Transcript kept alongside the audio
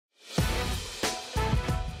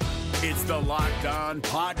It's the Locked On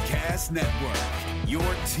Podcast Network, your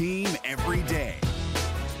team every day.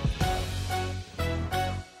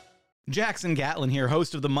 Jackson Gatlin here,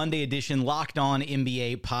 host of the Monday edition Locked On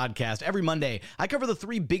NBA podcast. Every Monday, I cover the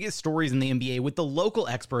three biggest stories in the NBA with the local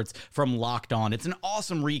experts from Locked On. It's an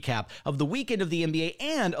awesome recap of the weekend of the NBA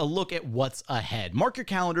and a look at what's ahead. Mark your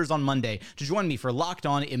calendars on Monday to join me for Locked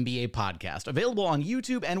On NBA podcast, available on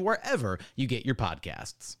YouTube and wherever you get your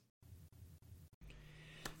podcasts.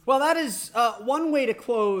 Well, that is one way to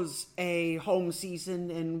close a home season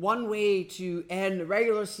and one way to end the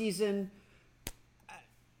regular season.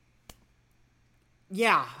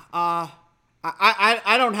 Yeah, I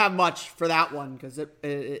don't have much for that one because the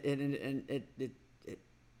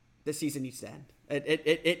season needs to end.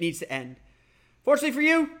 It needs to end. Fortunately for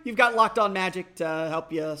you, you've got Locked On Magic to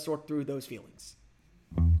help you sort through those feelings.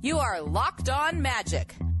 You are Locked On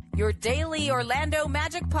Magic, your daily Orlando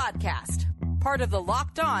Magic podcast, part of the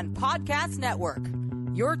Locked On Podcast Network,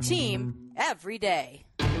 your team every day.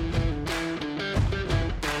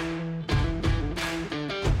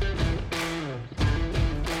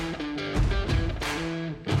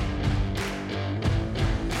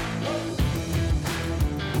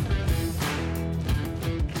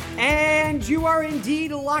 And you are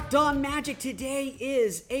indeed Locked On Magic. Today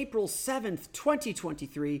is April 7th,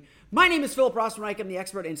 2023. My name is Philip Rossman-Reich. I'm the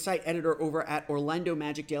expert and site editor over at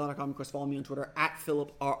OrlandoMagicDaily.com. Of course, follow me on Twitter at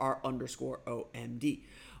PhilipRR_OMD.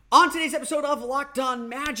 On today's episode of Locked On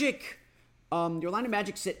Magic, the Orlando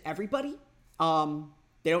Magic sit everybody.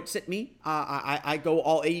 They don't sit me. I go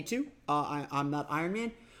all 82. I'm not Iron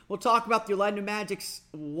Man. We'll talk about the Orlando Magic's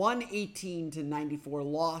 118-94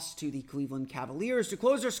 loss to the Cleveland Cavaliers to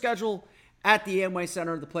close their schedule at the Amway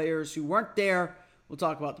Center. The players who weren't there, we'll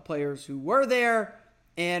talk about the players who were there,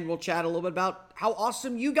 and we'll chat a little bit about how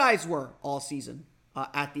awesome you guys were all season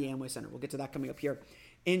at the Amway Center. We'll get to that coming up here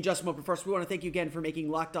in just a moment. But first, we want to thank you again for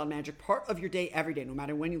making Locked On Magic part of your day every day, no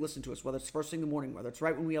matter when you listen to us, whether it's first thing in the morning, whether it's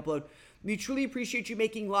right when we upload. We truly appreciate you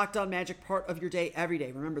making Locked On Magic part of your day every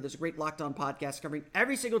day. Remember, there's a great Locked On podcast covering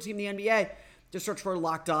every single team in the NBA. Just search for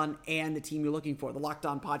Locked On and the team you're looking for. The Locked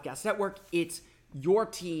On Podcast Network. It's your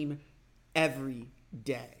team every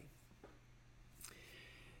day.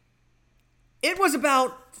 It was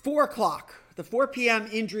about 4 o'clock, the 4 p.m.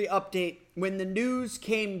 injury update, when the news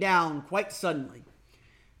came down quite suddenly.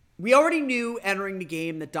 We already knew entering the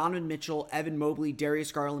game that Donovan Mitchell, Evan Mobley,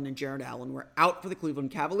 Darius Garland, and Jarrett Allen were out for the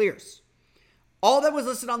Cleveland Cavaliers. All that was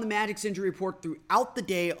listed on the Magic's injury report throughout the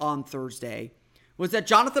day on Thursday was that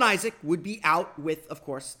Jonathan Isaac would be out with, of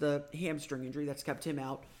course, the hamstring injury that's kept him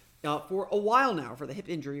out for a while now, for the hip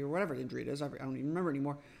injury or whatever injury it is. I don't even remember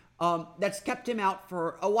anymore. That's kept him out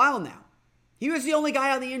for a while now. He was the only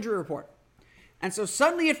guy on the injury report. And so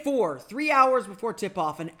suddenly at 4, 3 hours before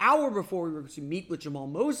tip-off, an hour before we were to meet with Jamal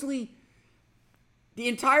Mosley, the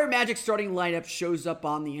entire Magic starting lineup shows up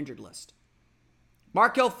on the injured list.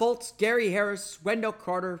 Markelle Fultz, Gary Harris, Wendell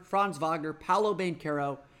Carter, Franz Wagner, Paolo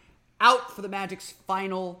Banchero, out for the Magic's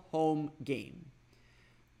final home game.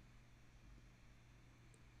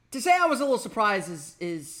 To say I was a little surprised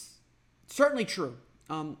is certainly true.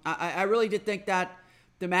 I really did think that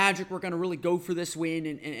the Magic were going to really go for this win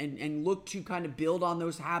and look to kind of build on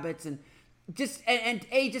those habits and just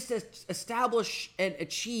establish and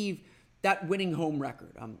achieve that winning home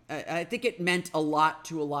record. I think it meant a lot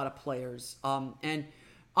to a lot of players. And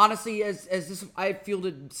honestly, as this, I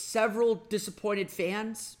fielded several disappointed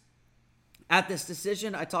fans at this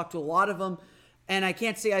decision. I talked to a lot of them, and I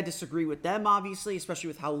can't say I disagree with them, obviously, especially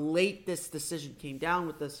with how late this decision came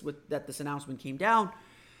down, this announcement came down.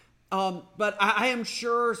 But I am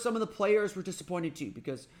sure some of the players were disappointed too,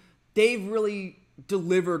 because they've really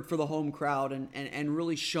delivered for the home crowd and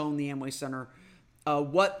really shown the Amway Center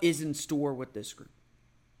what is in store with this group.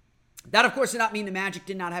 That, of course, did not mean the Magic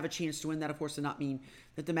did not have a chance to win. That, of course, did not mean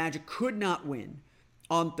that the Magic could not win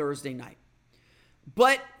on Thursday night.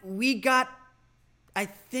 But we got, I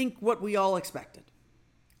think, what we all expected.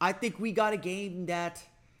 I think we got a game that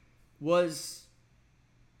was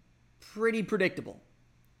pretty predictable.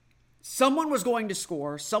 Someone was going to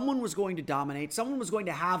score, someone was going to dominate, someone was going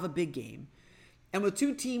to have a big game. And with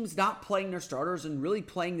two teams not playing their starters and really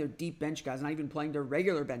playing their deep bench guys, not even playing their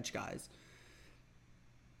regular bench guys,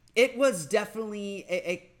 it was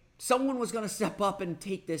definitely someone was going to step up and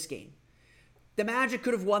take this game. The Magic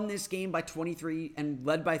could have won this game by 23 and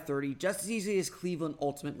led by 30 just as easily as Cleveland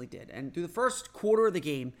ultimately did. And through the first quarter of the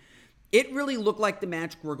game, it really looked like the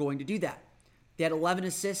Magic were going to do that. They had 11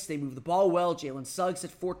 assists. They moved the ball well. Jalen Suggs had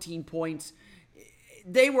 14 points.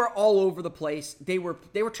 They were all over the place. They were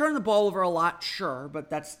turning the ball over a lot, sure, but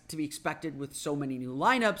that's to be expected with so many new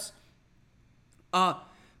lineups.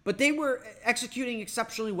 But they were executing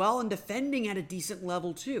exceptionally well and defending at a decent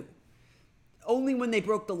level too. Only when they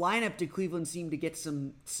broke the lineup did Cleveland seem to get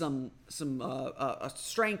some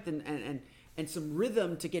strength and some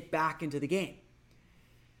rhythm to get back into the game.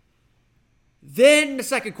 Then the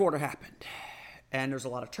second quarter happened. And there's a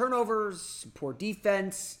lot of turnovers, some poor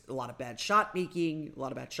defense, a lot of bad shot making, a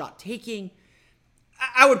lot of bad shot taking.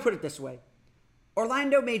 I would put it this way.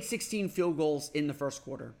 Orlando made 16 field goals in the first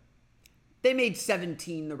quarter. They made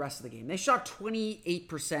 17 the rest of the game. They shot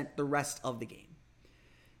 28% the rest of the game.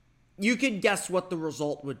 You could guess what the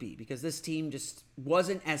result would be because this team just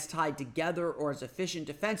wasn't as tied together or as efficient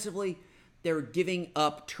defensively. They were giving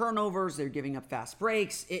up turnovers. They were giving up fast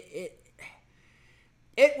breaks. It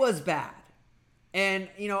was bad. And,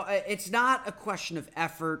 it's not a question of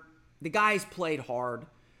effort. The guys played hard.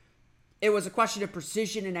 It was a question of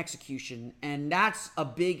precision and execution. And that's a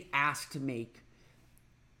big ask to make,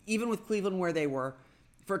 even with Cleveland where they were,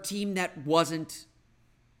 for a team that wasn't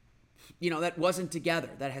together,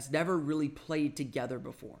 that has never really played together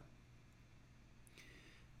before.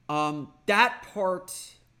 That part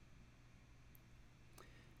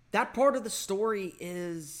of the story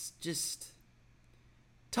is just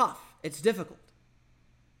tough. It's difficult.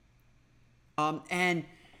 I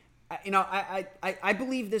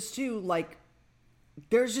believe this too, like,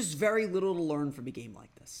 there's just very little to learn from a game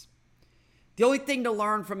like this. The only thing to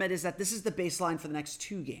learn from it is that this is the baseline for the next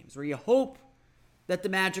two games, where you hope that the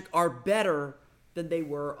Magic are better than they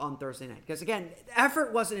were on Thursday night. Because again, the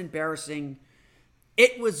effort wasn't embarrassing.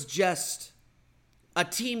 It was just a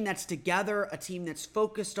team that's together, a team that's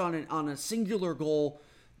focused on a singular goal,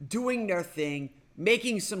 doing their thing,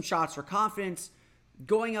 making some shots for confidence,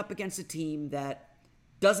 going up against a team that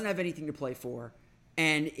doesn't have anything to play for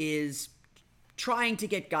and is trying to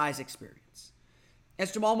get guys experience.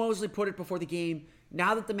 As Jamal Mosley put it before the game,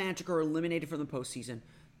 now that the Magic are eliminated from the postseason,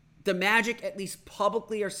 the Magic, at least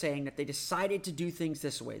publicly, are saying that they decided to do things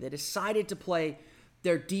this way. They decided to play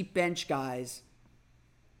their deep bench guys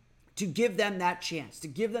to give them that chance, to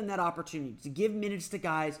give them that opportunity, to give minutes to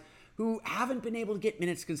guys who haven't been able to get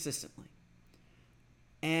minutes consistently.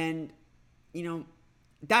 And,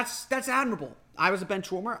 that's admirable. I was a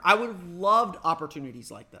bench warmer. I would have loved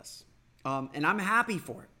opportunities like this. And I'm happy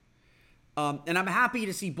for it. And I'm happy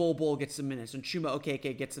to see Bol get some minutes and Chuma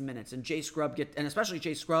Okeke get some minutes and and especially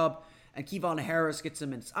Jay Scrubb and Kevon Harris get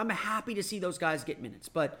some minutes. I'm happy to see those guys get minutes.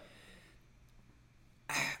 But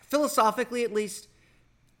philosophically, at least,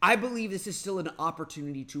 I believe this is still an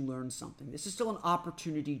opportunity to learn something. This is still an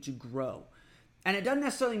opportunity to grow. And it doesn't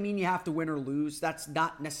necessarily mean you have to win or lose. That's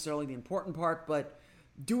not necessarily the important part, but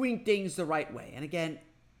doing things the right way. And again,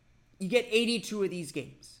 you get 82 of these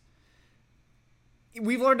games.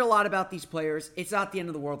 We've learned a lot about these players. It's not the end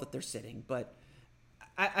of the world that they're sitting, but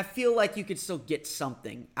I feel like you could still get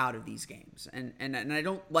something out of these games. And I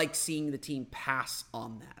don't like seeing the team pass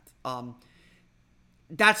on that.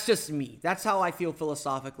 That's just me. That's how I feel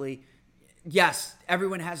philosophically. Yes,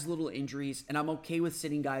 everyone has little injuries, and I'm okay with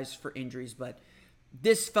sitting guys for injuries, but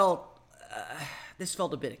this felt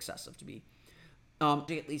a bit excessive to me.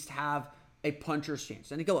 To at least have a puncher's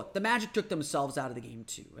chance. And go, look, the Magic took themselves out of the game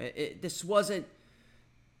too. This wasn't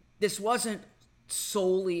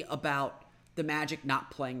solely about the Magic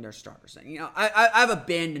not playing their starters. And, I've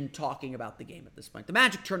abandoned talking about the game at this point. The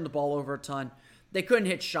Magic turned the ball over a ton. They couldn't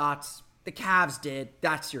hit shots. The Cavs did.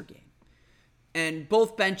 That's your game. And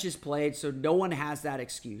both benches played, so no one has that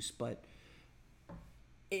excuse. But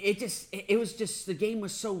it was just, the game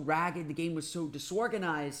was so ragged, the game was so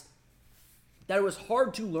disorganized that it was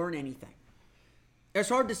hard to learn anything. It's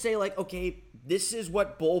hard to say, like, okay, this is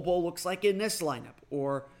what Bol looks like in this lineup,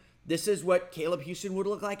 or this is what Caleb Houston would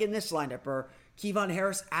look like in this lineup, or Kevon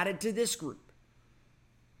Harris added to this group.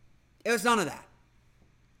 It was none of that.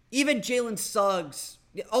 Even Jalen Suggs,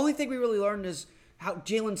 the only thing we really learned is how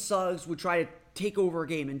Jalen Suggs would try to take over a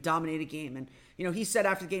game and dominate a game. And, he said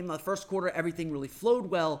after the game, in the first quarter, everything really flowed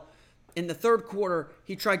well. In the third quarter,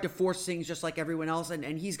 he tried to force things just like everyone else, and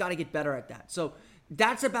he's got to get better at that. So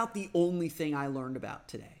that's about the only thing I learned about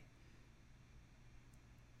today.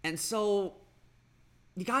 And so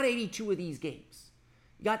you got 82 of these games.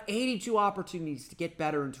 You got 82 opportunities to get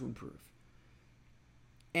better and to improve.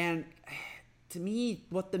 And to me,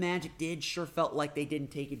 what the Magic did sure felt like they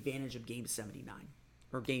didn't take advantage of Game 79.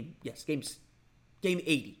 Or Game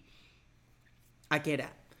 80. I can't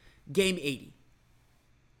add. Game 80.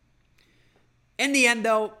 In the end,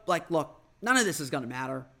 though, look, none of this is going to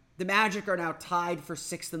matter. The Magic are now tied for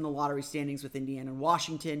 6th in the lottery standings with Indiana and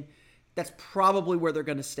Washington. That's probably where they're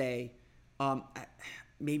going to stay.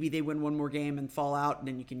 Maybe they win one more game and fall out, and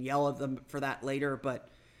then you can yell at them for that later. But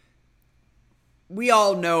we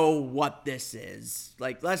all know what this is.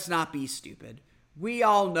 Like, let's not be stupid. We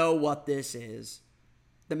all know what this is.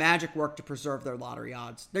 The Magic work to preserve their lottery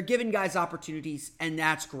odds. They're giving guys opportunities, and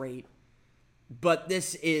that's great. But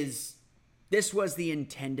this was the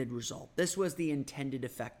intended result. This was the intended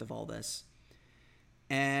effect of all this.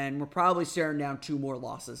 And we're probably staring down 2 more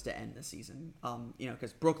losses to end the season.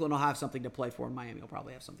 Because Brooklyn will have something to play for, and Miami will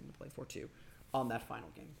probably have something to play for too on that final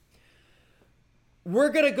game. We're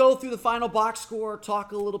going to go through the final box score,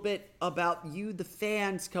 talk a little bit about you, the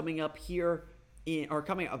fans, coming up here,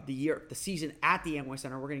 coming up the season at the Amway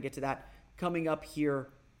Center. We're going to get to that coming up here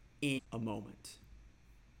in a moment.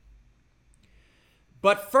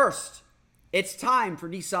 But first, it's time for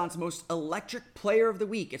Nissan's most electric player of the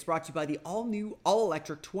week. It's brought to you by the all-new,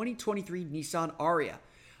 all-electric 2023 Nissan Ariya.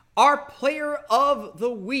 Our player of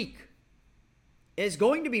the week is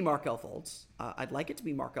going to be Markelle Fultz. I'd like it to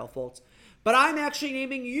be Markelle Fultz. But I'm actually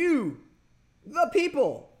naming you, the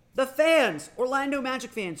people, the fans, Orlando Magic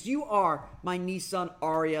fans. You are my Nissan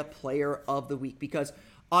Ariya player of the week. Because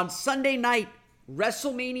on Sunday night,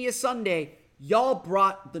 WrestleMania Sunday, y'all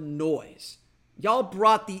brought the noise. Y'all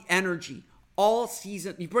brought the energy all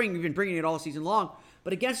season. You've been bringing it all season long.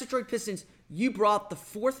 But against Detroit Pistons, you brought the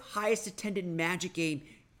 4th highest attended Magic game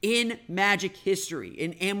in Magic history,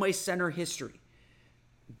 in Amway Center history.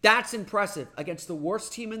 That's impressive. Against the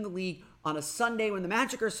worst team in the league on a Sunday when the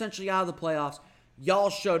Magic are essentially out of the playoffs, y'all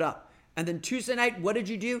showed up. And then Tuesday night, what did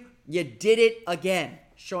you do? You did it again,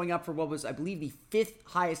 showing up for what was, I believe, the 5th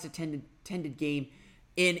highest attended game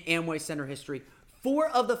in Amway Center history. 4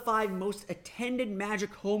 of the 5 most attended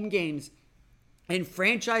Magic home games in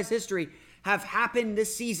franchise history have happened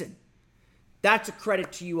this season. That's a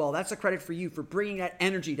credit to you all. That's a credit for you for bringing that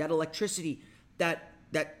energy, that electricity,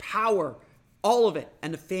 that power, all of it.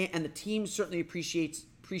 And the team certainly appreciates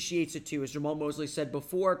it too. As Jamal Mosley said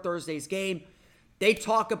before Thursday's game, they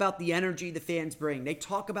talk about the energy the fans bring. They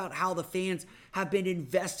talk about how the fans have been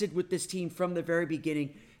invested with this team from the very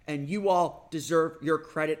beginning. And you all deserve your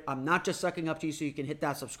credit. I'm not just sucking up to you so you can hit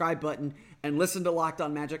that subscribe button and listen to Locked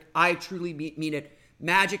On Magic. I truly mean it.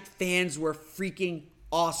 Magic fans were freaking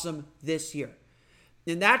awesome this year.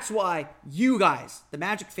 And that's why you guys, the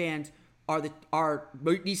Magic fans, are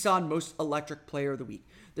Nissan Most Electric Player of the Week.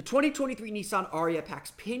 The 2023 Nissan Ariya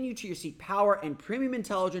packs pin you to your seat power and premium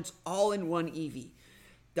intelligence all in one EV.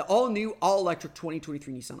 The all-new, all-electric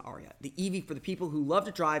 2023 Nissan Ariya. The EV for the people who love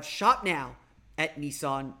to drive. Shop now at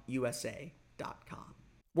nissanusa.com.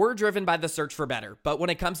 We're driven by the search for better, but when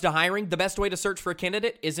it comes to hiring, the best way to search for a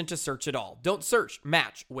candidate isn't to search at all. Don't search,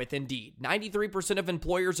 match with Indeed. 93% of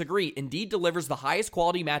employers agree Indeed delivers the highest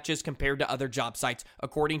quality matches compared to other job sites,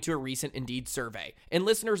 according to a recent Indeed survey. And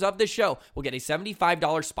listeners of this show will get a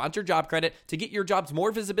 $75 sponsored job credit to get your jobs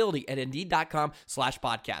more visibility at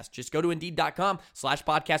Indeed.com/podcast. Just go to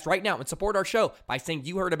Indeed.com/podcast right now and support our show by saying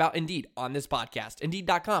you heard about Indeed on this podcast.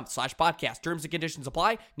 Indeed.com/podcast. Terms and conditions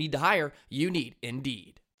apply. Need to hire? You need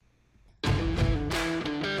Indeed.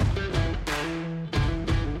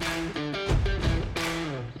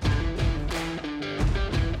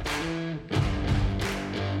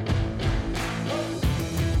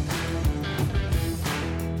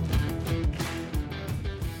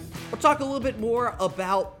 Talk a little bit more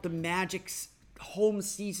about the Magic's home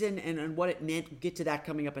season and what it meant. We'll get to that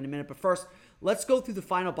coming up in a minute. But first, let's go through the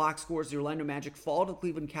final box scores. The Orlando Magic fall to the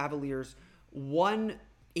Cleveland Cavaliers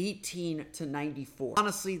 118-94.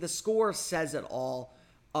 Honestly, the score says it all.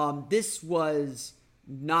 This was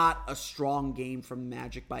not a strong game from the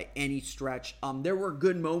Magic by any stretch. There were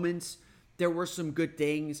good moments. There were some good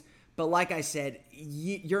things. But like I said,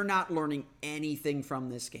 you're not learning anything from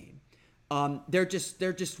this game. There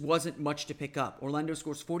just wasn't much to pick up. Orlando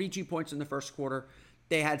scores 42 points in the first quarter.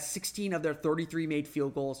 They had 16 of their 33 made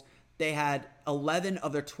field goals. They had 11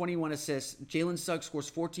 of their 21 assists. Jalen Suggs scores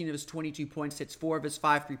 14 of his 22 points, hits 4 of his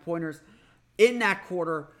 5 3-pointers. In that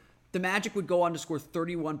quarter, the Magic would go on to score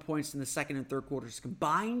 31 points in the second and third quarters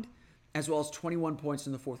combined, as well as 21 points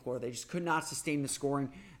in the fourth quarter. They just could not sustain the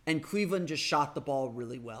scoring, and Cleveland just shot the ball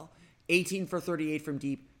really well. 18 for 38 from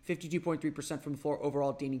deep. 52.3% from the floor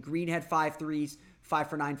overall. Danny Green had 5 threes, 5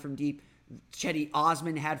 for 9 from deep. Chetty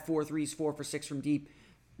Osman had 4 threes, 4 for 6 from deep.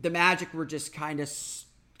 The Magic were just kind of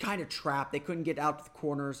trapped. They couldn't get out to the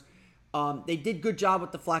corners. They did good job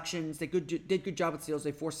with deflections. They did good job with steals.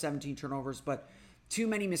 They forced 17 turnovers, but too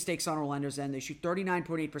many mistakes on Orlando's end. They shoot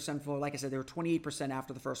 39.8% from the floor. Like I said, they were 28%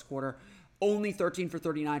 after the first quarter. Only 13 for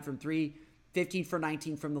 39 from 3, 15 for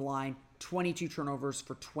 19 from the line, 22 turnovers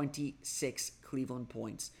for 26 Cleveland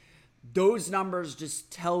points. Those numbers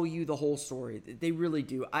just tell you the whole story. They really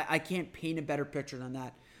do. I can't paint a better picture than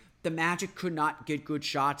that. the Magic could not get good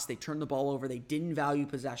shots. They turned the ball over. They didn't value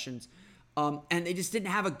possessions. And they just didn't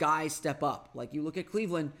have a guy step up. Like you look at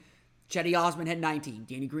Cleveland, Chetty Osman had 19.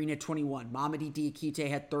 Danny Green had 21. Mamadi Diakite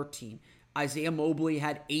had 13. Isaiah Mobley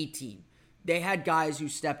had 18. They had guys who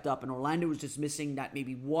stepped up, and Orlando was just missing that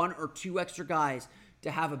maybe one or two extra guys to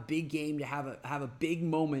have a big game, to have a big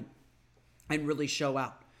moment and really show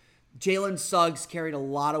out. Jalen Suggs carried a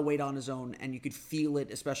lot of weight on his own, and you could feel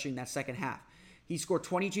it, especially in that second half. He scored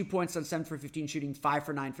 22 points on 7 for 15 shooting, 5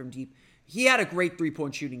 for 9 from deep. He had a great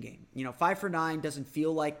three-point shooting game. 5 for 9 doesn't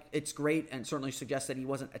feel like it's great, and certainly suggests that he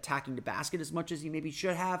wasn't attacking the basket as much as he maybe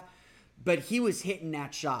should have. But he was hitting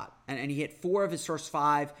that shot, and he hit 4 of his first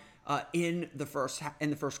 5 in the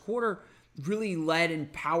first quarter. Really led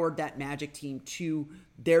and powered that Magic team to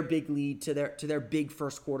their big lead, to their big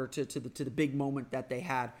first quarter, to the big moment that they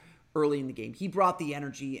had early in the game. He brought the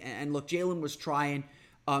energy, and look, Jalen was trying.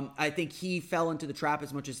 I think he fell into the trap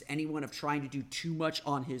as much as anyone of trying to do too much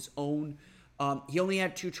on his own. He only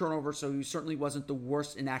had 2 turnovers, so he certainly wasn't the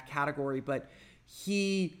worst in that category, but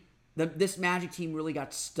this Magic team really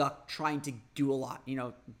got stuck trying to do a lot.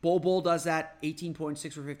 Bol does that, 18 points,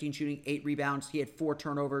 6 for 15 shooting, 8 rebounds. He had 4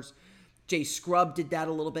 turnovers. Jay Scrubb did that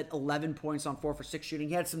a little bit, 11 points on 4 for 6 shooting.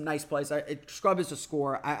 He had some nice plays. Scrubb is a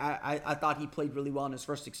scorer. I thought he played really well in his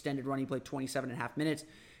first extended run. He played 27 and a half minutes.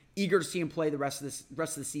 Eager to see him play the rest of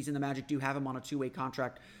the season. The Magic do have him on a 2-way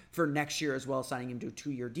contract for next year as well, signing him to a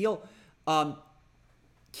 2-year deal.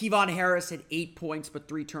 Kevon Harris had 8 points but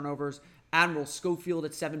 3 turnovers. Admiral Schofield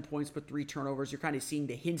at 7 points but 3 turnovers. You're kind of seeing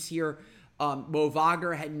the hints here. Mo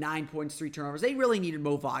Wagner had 9 points, 3 turnovers. They really needed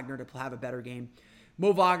Mo Wagner to have a better game.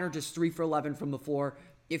 Mo Wagner just 3 for 11 from the floor.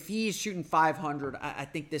 If he's shooting 500, I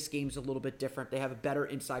think this game's a little bit different. They have a better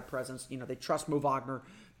inside presence. They trust Mo Wagner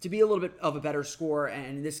to be a little bit of a better scorer,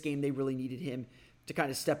 and in this game, they really needed him to kind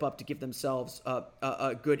of step up to give themselves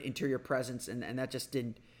a good interior presence, and that just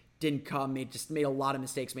didn't come. Made a lot of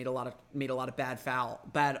mistakes, made a lot of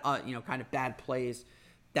bad plays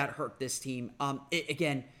that hurt this team.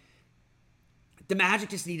 Again, the Magic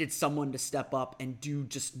just needed someone to step up and do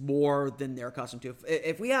just more than they're accustomed to.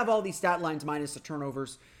 If we have all these stat lines minus the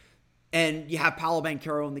turnovers, and you have Paolo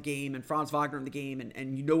Banchero in the game and Franz Wagner in the game,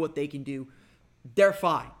 and you know what they can do, they're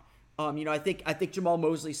fine. I think Jamal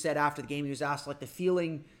Mosley said after the game, he was asked like the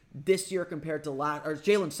feeling this year compared to last, or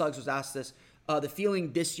Jalen Suggs was asked this, the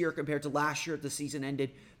feeling this year compared to last year at the season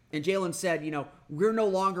ended, and Jalen said, we're no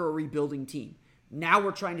longer a rebuilding team. Now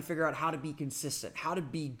we're trying to figure out how to be consistent, how to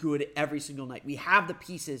be good every single night. We have the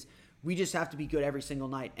pieces. We just have to be good every single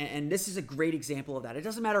night. And this is a great example of that. It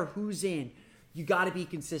doesn't matter who's in. You got to be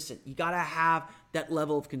consistent. You got to have that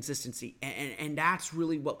level of consistency. And that's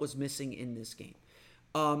really what was missing in this game.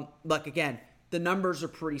 Again, the numbers are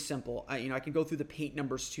pretty simple. I can go through the paint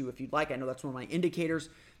numbers too if you'd like. I know that's one of my indicators.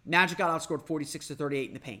 Magic got outscored 46-38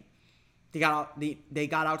 in the paint. They got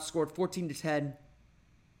outscored 14-10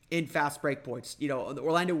 in fast break points.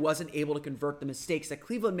 Orlando wasn't able to convert the mistakes that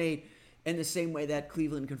Cleveland made in the same way that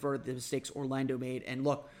Cleveland converted the mistakes Orlando made. And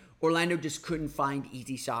look, Orlando just couldn't find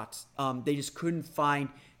easy shots. They just couldn't find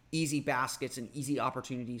easy baskets and easy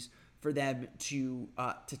opportunities for them to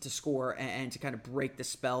score and to kind of break the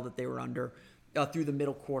spell that they were under through the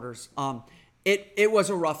middle quarters. It was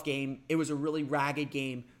a rough game. It was a really ragged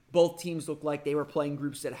game. Both teams looked like they were playing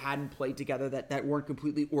groups that hadn't played together, that weren't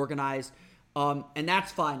completely organized. And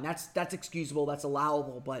that's fine. That's excusable. That's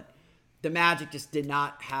allowable. But the Magic just did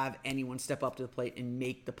not have anyone step up to the plate and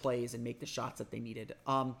make the plays and make the shots that they needed.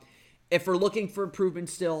 If we're looking for improvement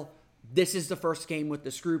still, this is the first game with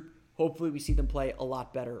this group. Hopefully we see them play a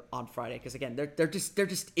lot better on Friday. Because again, there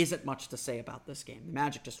just isn't much to say about this game. The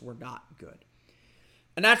Magic just were not good.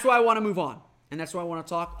 And that's why I want to move on. And that's why I want to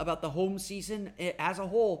talk about the home season as a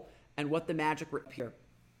whole and what the Magic were here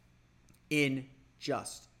in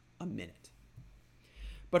just a minute.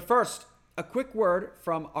 But first, a quick word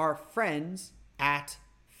from our friends at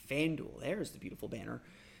FanDuel. There's the beautiful banner.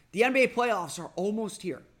 The NBA playoffs are almost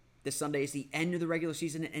here. This Sunday is the end of the regular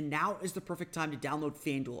season, and now is the perfect time to download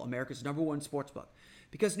FanDuel, America's #1 sportsbook.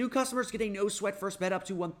 Because new customers get a no-sweat first bet up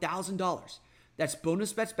to $1,000. That's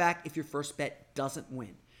bonus bets back if your first bet doesn't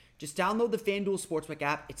win. Just download the FanDuel Sportsbook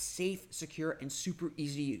app. It's safe, secure, and super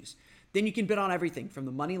easy to use. Then you can bet on everything from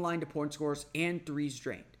the money line to point scores and threes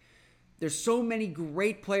drained. There's so many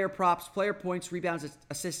great player props, player points, rebounds,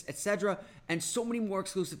 assists, etc., and so many more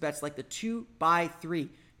exclusive bets like the 2x3.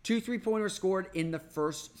 2 3-pointers scored in the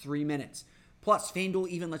first 3 minutes. Plus, FanDuel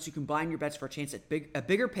even lets you combine your bets for a chance at a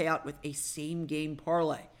bigger payout with a same-game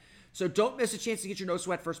parlay. So don't miss a chance to get your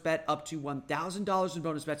no-sweat first bet up to $1,000 in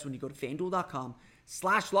bonus bets when you go to FanDuel.com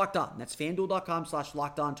FanDuel.com/LockedOn. That's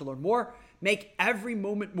FanDuel.com/LockedOn to learn more. Make every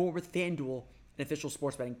moment more with FanDuel, an official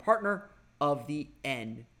sports betting partner of the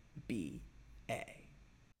NBA.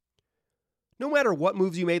 No matter what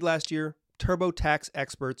moves you made last year, TurboTax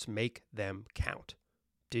experts make them count.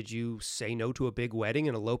 Did you say no to a big wedding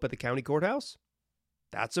and elope at the county courthouse?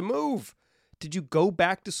 That's a move. Did you go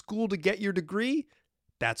back to school to get your degree?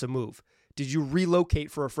 That's a move. Did you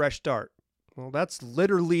relocate for a fresh start? Well, that's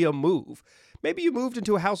literally a move. Maybe you moved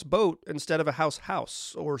into a houseboat instead of a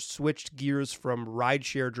house, or switched gears from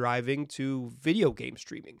rideshare driving to video game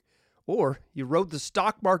streaming. Or you rode the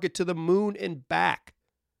stock market to the moon and back.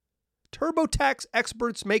 TurboTax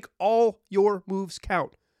experts make all your moves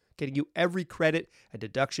count, getting you every credit and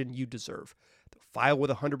deduction you deserve. They'll file with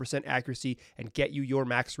 100% accuracy and get you your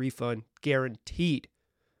max refund guaranteed.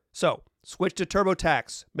 So, switch to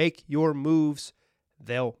TurboTax. Make your moves.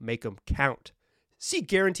 They'll make them count. See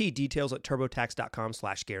guarantee details at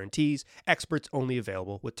TurboTax.com/guarantees. Experts only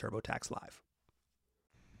available with TurboTax Live.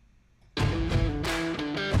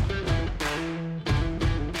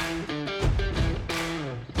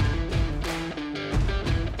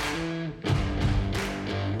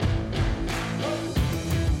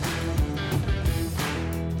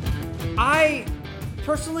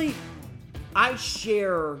 I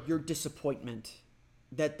share your disappointment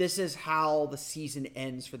that this is how the season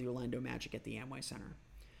ends for the Orlando Magic at the Amway Center.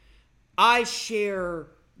 I share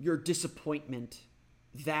your disappointment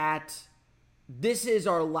that this is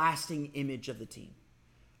our lasting image of the team.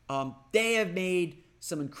 They have made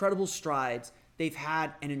some incredible strides. They've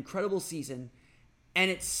had an incredible season,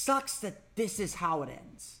 and it sucks that this is how it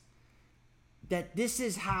ends. That this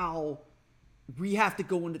is how we have to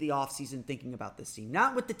go into the offseason thinking about this team.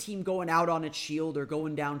 Not with the team going out on its shield or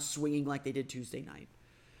going down swinging like they did Tuesday night,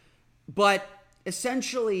 but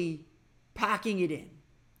essentially packing it in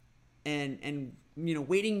and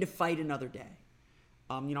waiting to fight another day.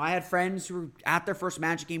 I had friends who were at their first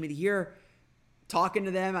Magic game of the year. Talking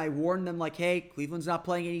to them, I warned them like, "Hey, Cleveland's not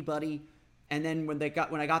playing anybody." And then when I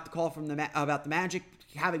got the call from about the Magic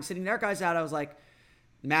sitting their guys out, I was like,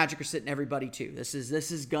 the Magic are sitting everybody too.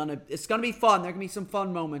 It's gonna be fun. There can be some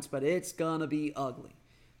fun moments, but it's gonna be ugly.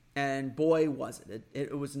 And boy, was it.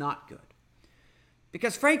 It was not good.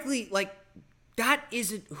 Because frankly, that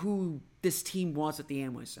isn't who this team was at the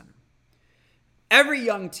Amway Center. Every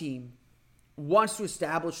young team wants to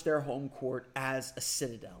establish their home court as a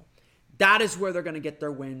citadel. That is where they're going to get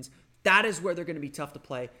their wins. That is where they're going to be tough to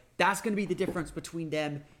play. That's going to be the difference between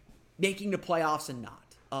them making the playoffs and not.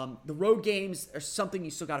 The road games are something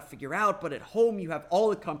you still got to figure out, but at home you have all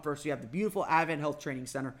the comforts. You have the beautiful Advent Health Training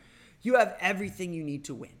Center. You have everything you need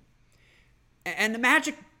to win. And the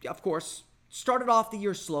Magic, of course, started off the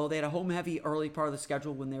year slow. They had a home-heavy early part of the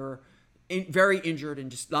schedule when they were very injured and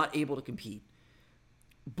just not able to compete.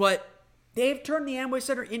 But they've turned the Amway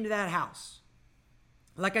Center into that house.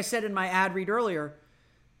 Like I said in my ad read earlier,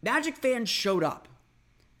 Magic fans showed up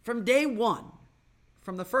from day one.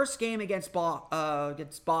 From the first game against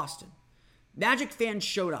Boston, Magic fans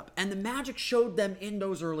showed up, and the Magic showed them in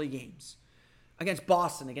those early games against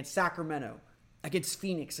Boston, against Sacramento, against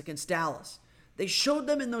Phoenix, against Dallas. They showed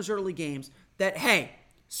them in those early games that, hey,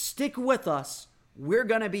 stick with us. We're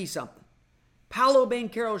going to be something. Paolo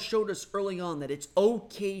Banchero showed us early on that it's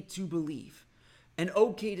okay to believe and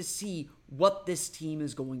okay to see what this team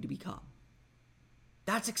is going to become.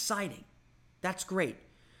 That's exciting. That's great.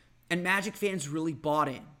 And Magic fans really bought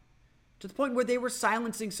in to the point where they were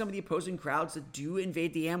silencing some of the opposing crowds that do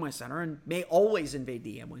invade the Amway Center and may always invade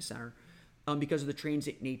the Amway Center because of the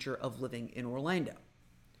transient nature of living in Orlando.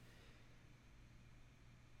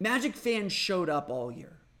 Magic fans showed up all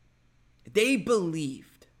year. They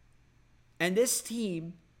believed. And this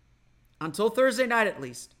team, until Thursday night at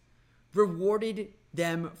least, rewarded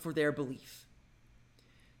them for their belief.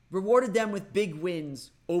 Rewarded them with big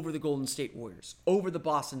wins over the Golden State Warriors, over the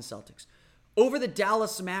Boston Celtics, over the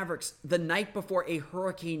Dallas Mavericks the night before a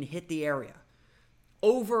hurricane hit the area,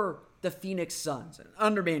 over the Phoenix Suns, an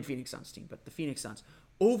undermanned Phoenix Suns team, but the Phoenix Suns,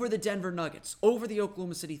 over the Denver Nuggets, over the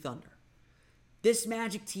Oklahoma City Thunder. This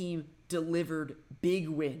Magic team delivered big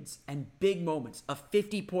wins and big moments, a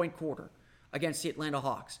 50-point quarter against the Atlanta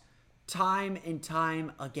Hawks, time and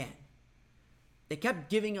time again. They kept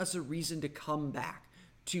giving us a reason to come back,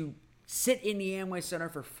 to sit in the Amway Center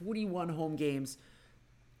for 41 home games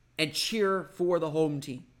and cheer for the home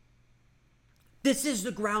team. This is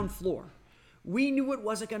the ground floor. We knew it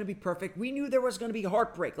wasn't going to be perfect. We knew there was going to be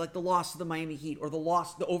heartbreak, like the loss of the Miami Heat or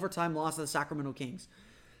the overtime loss of the Sacramento Kings,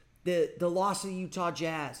 the loss of the Utah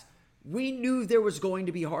Jazz. We knew there was going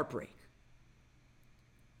to be heartbreak.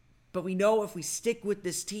 But we know if we stick with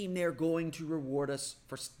this team, they're going to reward us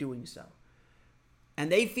for doing so.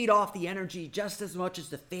 And they feed off the energy just as much as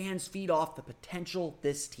the fans feed off the potential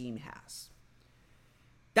this team has.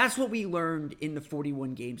 That's what we learned in the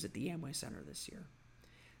 41 games at the Amway Center this year.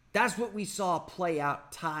 That's what we saw play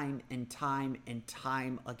out time and time and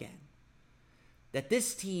time again. That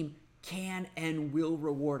this team can and will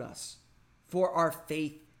reward us for our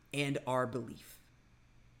faith and our belief.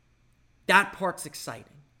 That part's exciting.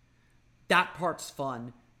 That part's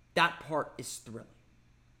fun. That part is thrilling.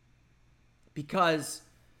 Because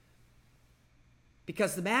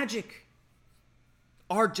the Magic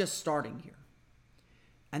are just starting here.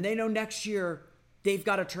 And they know next year they've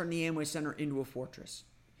got to turn the Amway Center into a fortress.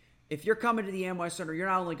 If you're coming to the Amway Center, you're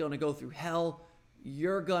not only going to go through hell,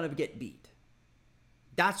 you're going to get beat.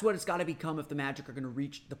 That's what it's got to become if the Magic are going to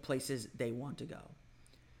reach the places they want to go.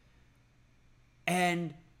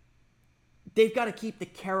 And they've got to keep the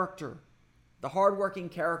character, the hardworking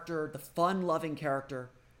character, the fun-loving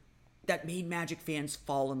character that made Magic fans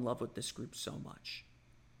fall in love with this group so much.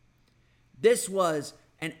 This was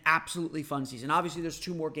an absolutely fun season. Obviously, there's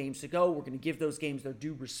 2 more games to go. We're going to give those games their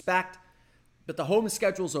due respect. But the home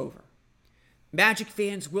schedule's over. Magic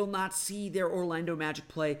fans will not see their Orlando Magic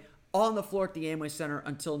play on the floor at the Amway Center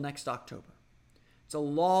until next October. It's a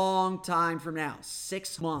long time from now,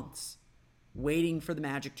 6 months, waiting for the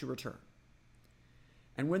Magic to return.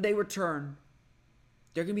 And when they return,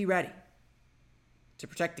 they're going to be ready to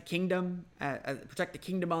protect the kingdom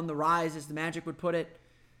on the rise, as the Magic would put it.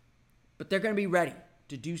 But they're going to be ready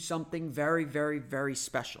to do something very, very, very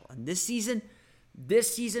special. And this season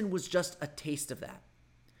was just a taste of that.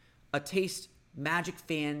 A taste Magic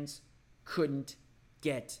fans couldn't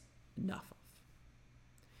get enough of.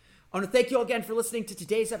 I want to thank you all again for listening to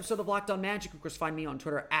today's episode of Locked On Magic. Of course, find me on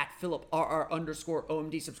Twitter at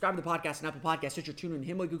 @PhilipRR_OMD. Subscribe to the podcast on Apple Podcasts, Stitcher, TuneIn,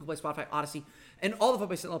 Himalaya, Google Play, Spotify, Odyssey, and all the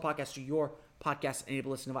Football Sentinel podcasts to your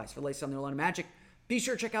podcast-enabled listening device. For the latest on the Orlando Magic, be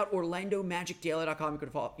sure to check out OrlandoMagicDaily.com.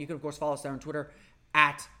 You can, of course, follow us there on Twitter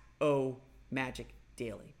at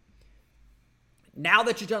 @OMagicDaily. Now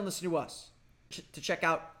that you're done listening to us, to check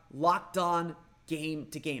out Locked On Game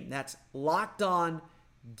to Game. That's Locked On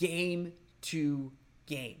Game to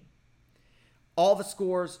Game. All the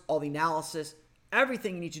scores, all the analysis,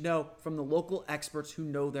 everything you need to know from the local experts who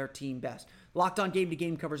know their team best. Locked On Game to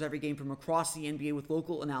Game covers every game from across the NBA with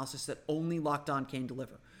local analysis that only Locked On can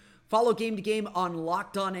deliver. Follow Game to Game on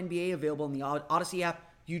Locked On NBA, available in the Odyssey app,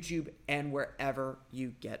 YouTube, and wherever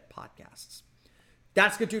you get podcasts.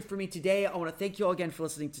 That's going to do it for me today. I want to thank you all again for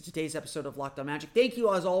listening to today's episode of Locked On Magic. Thank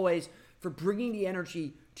you, as always, for bringing the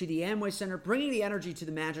energy to the Amway Center, bringing the energy to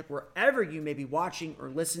the Magic wherever you may be watching or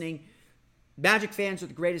listening. Magic fans are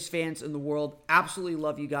the greatest fans in the world. Absolutely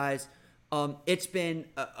love you guys. It's been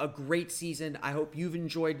a great season. I hope you've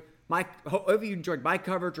enjoyed my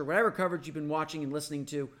coverage or whatever coverage you've been watching and listening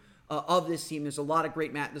to of this team. There's a lot of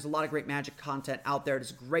great Magic content out there.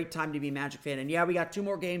 It's a great time to be a Magic fan. And yeah, we got 2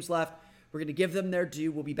 more games left. We're going to give them their due.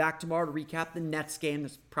 We'll be back tomorrow to recap the Nets game.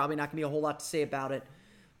 There's probably not going to be a whole lot to say about it.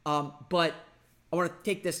 But I want to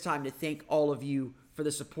take this time to thank all of you for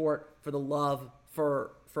the support, for the love,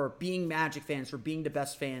 for being Magic fans, for being the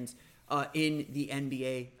best fans in the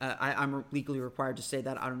NBA. I'm legally required to say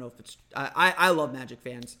that. I don't know if it's... I love Magic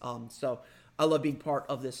fans, so I love being part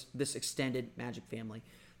of this extended Magic family.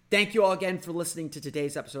 Thank you all again for listening to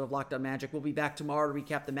today's episode of Locked On Magic. We'll be back tomorrow to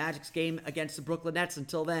recap the Magic's game against the Brooklyn Nets.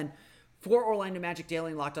 Until then, for Orlando Magic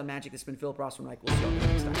Daily and Locked On Magic, this has been Philip Rossman-Reich. We'll see you all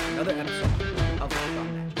next time for another episode of Locked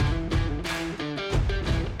On Magic.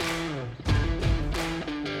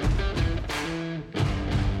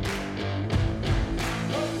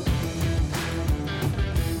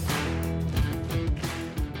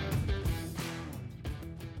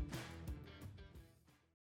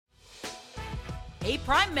 Hey,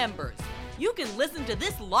 Prime members, you can listen to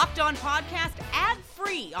this Locked On podcast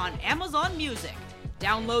ad-free on Amazon Music.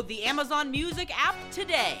 Download the Amazon Music app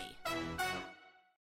today.